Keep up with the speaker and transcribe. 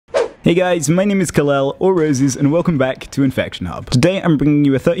Hey guys, my name is Kalel, or Roses, and welcome back to Infection Hub. Today I'm bringing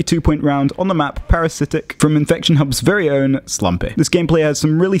you a 32-point round on the map Parasitic from Infection Hub's very own Slumpy. This gameplay has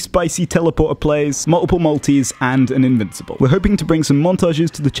some really spicy teleporter plays, multiple multis, and an Invincible. We're hoping to bring some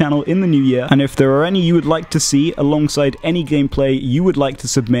montages to the channel in the new year, and if there are any you would like to see alongside any gameplay you would like to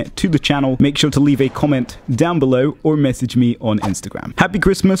submit to the channel, make sure to leave a comment down below or message me on Instagram. Happy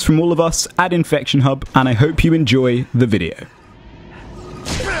Christmas from all of us at Infection Hub, and I hope you enjoy the video.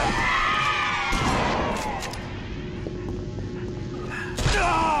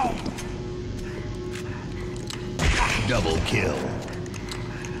 Double kill.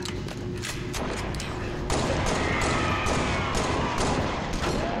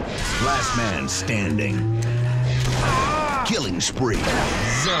 Last man standing. Killing spree.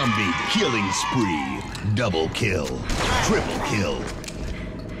 Zombie killing spree. Double kill. Triple kill.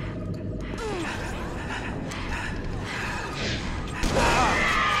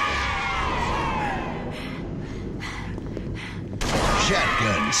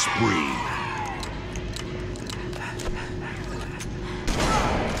 Shotgun spree.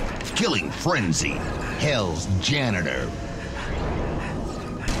 Killing frenzy. Hell's janitor.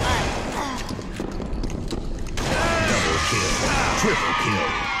 Double kill. Triple kill.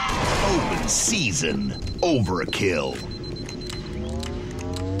 Open season. Overkill.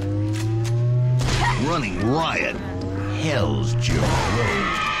 Running riot. Hell's Joe.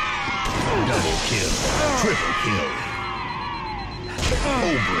 Double kill. Triple kill.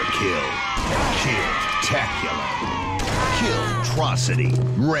 Overkill. Kill-tacular. Kill-trocity.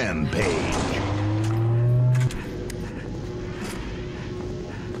 Rampage.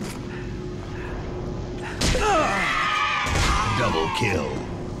 Double kill.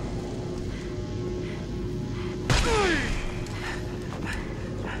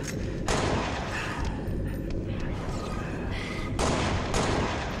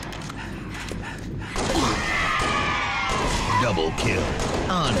 Double kill.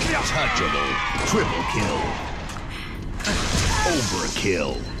 Untouchable. Triple kill.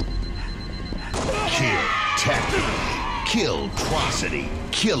 Overkill. Kill-tacular. Kill-trocity.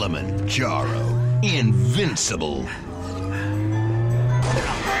 Kilimanjaro. Invincible.